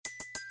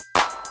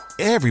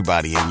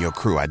Everybody in your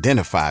crew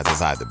identifies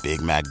as either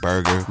Big Mac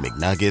Burger,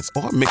 McNuggets,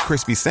 or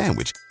McCrispy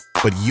Sandwich.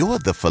 But you're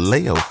the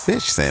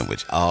Filet-O-Fish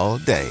Sandwich all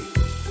day.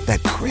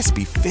 That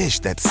crispy fish,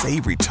 that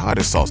savory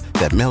tartar sauce,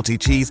 that melty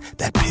cheese,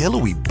 that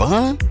pillowy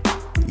bun.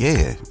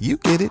 Yeah, you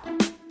get it.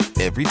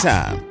 Every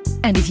time.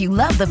 And if you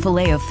love the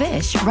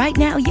Filet-O-Fish, right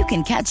now you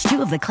can catch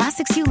two of the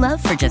classics you love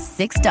for just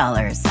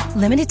 $6.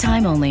 Limited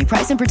time only.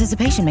 Price and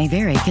participation may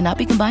vary. Cannot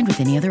be combined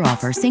with any other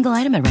offer. Single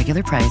item at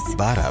regular price.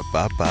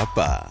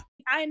 Ba-da-ba-ba-ba.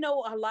 I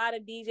know a lot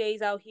of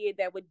DJs out here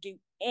that would do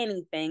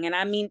anything, and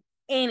I mean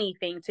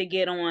anything to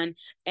get on.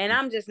 And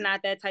I'm just not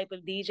that type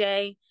of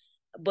DJ.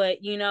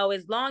 But, you know,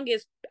 as long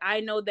as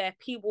I know that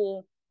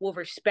people will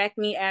respect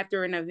me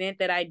after an event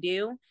that I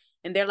do,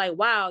 and they're like,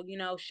 wow, you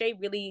know, Shay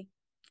really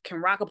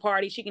can rock a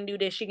party. She can do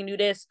this. She can do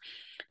this.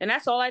 And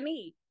that's all I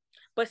need.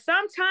 But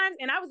sometimes,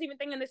 and I was even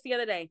thinking this the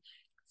other day,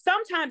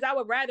 sometimes I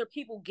would rather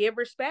people give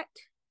respect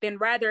than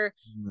rather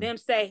them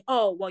say,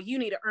 oh, well, you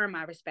need to earn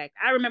my respect.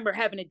 I remember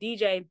having a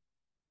DJ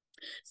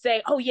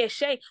say, oh, yeah,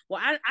 Shay,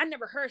 well, I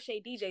never heard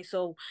Shay DJ,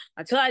 so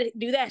until I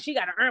do that, she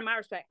got to earn my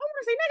respect. I want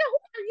to say, nigga, who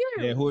are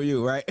you? Yeah, who are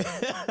you, right?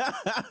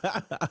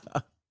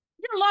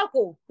 You're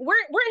local. We're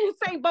in the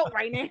same boat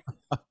right now.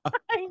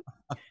 Like,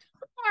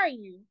 who are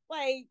you?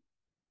 Like,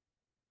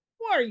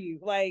 who are you?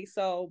 Like,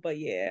 so, but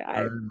yeah.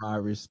 Earn my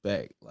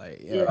respect.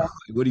 Like, yeah.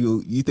 What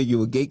do you think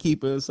you a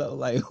gatekeeper or something?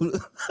 Like,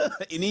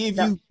 and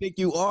even if you think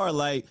you are,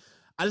 like,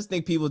 I just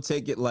think people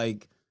take it,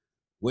 like,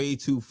 way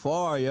too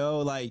far, yo.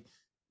 Like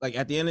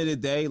at the end of the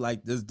day,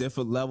 like, there's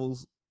different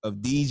levels of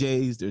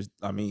DJs.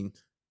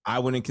 I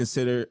wouldn't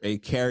consider a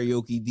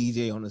karaoke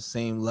DJ on the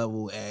same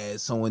level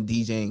as someone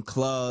DJing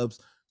clubs,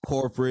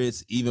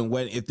 corporates, even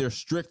when, if they're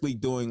strictly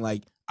doing,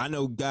 like, I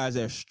know guys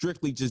that are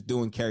strictly just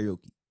doing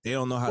karaoke. They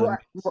don't know how to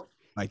mix.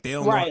 Like, they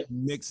don't know how to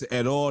mix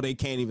at all. They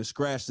can't even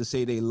scratch to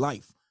say they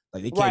life.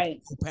 Like, they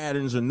can't do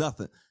patterns or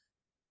nothing.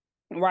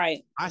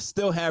 Right. I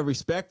still have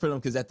respect for them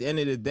because at the end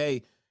of the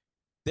day,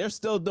 they're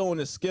still doing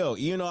the skill.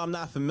 Even though I'm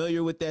not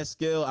familiar with that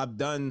skill, I've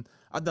done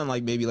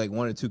like maybe like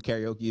 1 or 2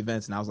 karaoke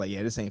events, and I was like,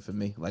 yeah, this ain't for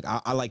me. Like,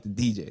 I like the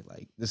DJ.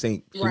 Like, this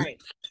ain't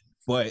right.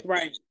 But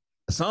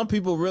some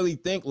people really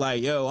think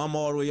like, yo, I'm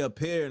all the way up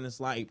here, and it's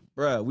like,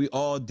 bruh, we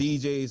all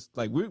DJs.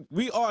 Like,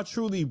 we are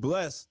truly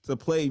blessed to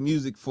play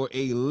music for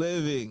a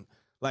living.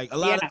 Like, a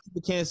lot of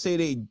people can't say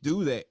they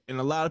do that, and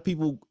a lot of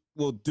people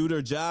will do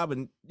their job,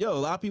 and a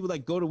lot of people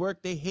like go to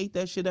work, they hate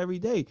that shit every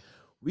day.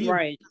 We are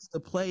blessed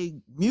to play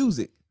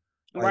music.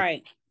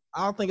 Like,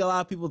 I don't think a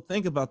lot of people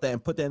think about that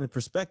and put that in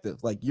perspective.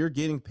 Like, you're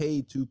getting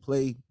paid to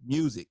play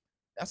music.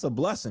 That's a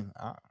blessing.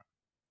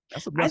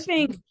 That's a blessing.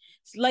 I think,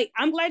 like,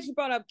 I'm glad you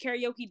brought up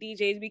karaoke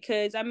DJs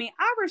because, I mean,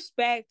 I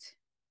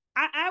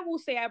will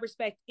say I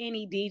respect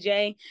any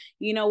DJ.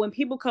 You know, when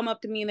people come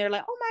up to me and they're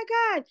like, oh my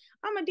God,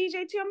 I'm a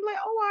DJ too. I'm like,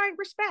 oh, all right,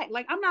 respect.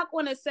 Like, I'm not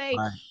going to say,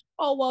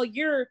 oh, well,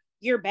 you're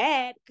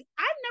bad.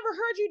 I've never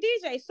heard you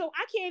DJ, so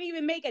I can't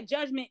even make a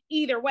judgment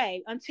either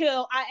way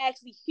until I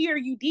actually hear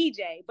you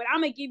DJ. But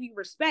I'm gonna give you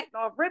respect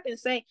off rip and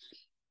say,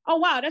 oh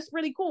wow, that's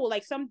really cool.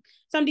 Like some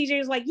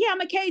DJs like, yeah,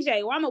 I'm a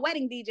KJ, or I'm a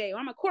wedding DJ, or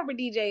I'm a corporate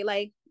DJ.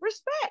 Like,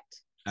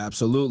 respect.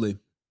 Absolutely.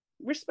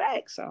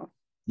 Respect. So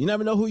you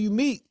never know who you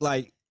meet.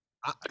 Like,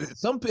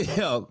 some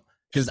people,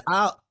 because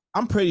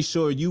I'm pretty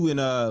sure you in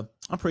mad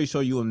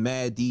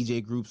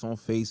DJ groups on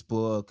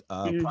Facebook,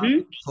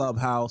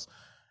 Clubhouse.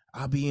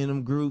 I'll be in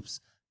them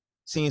groups,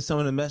 seeing some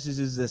of the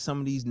messages that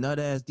some of these nut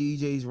ass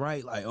DJs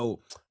write. Like,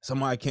 oh,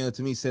 somebody came up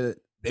to me, said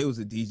they was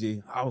a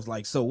DJ. I was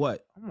like, so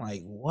what? I'm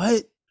like,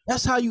 what?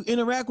 That's how you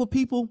interact with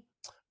people,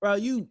 bro?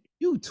 You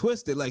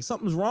twisted. Like,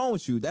 something's wrong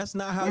with you. That's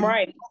not how you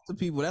talk to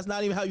people. That's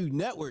not even how you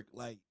network.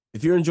 Like,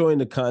 if you're enjoying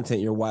the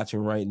content you're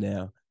watching right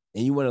now,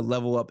 and you want to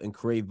level up and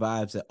create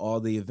vibes at all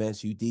the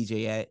events you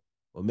DJ at,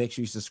 well, make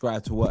sure you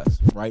subscribe to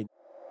us right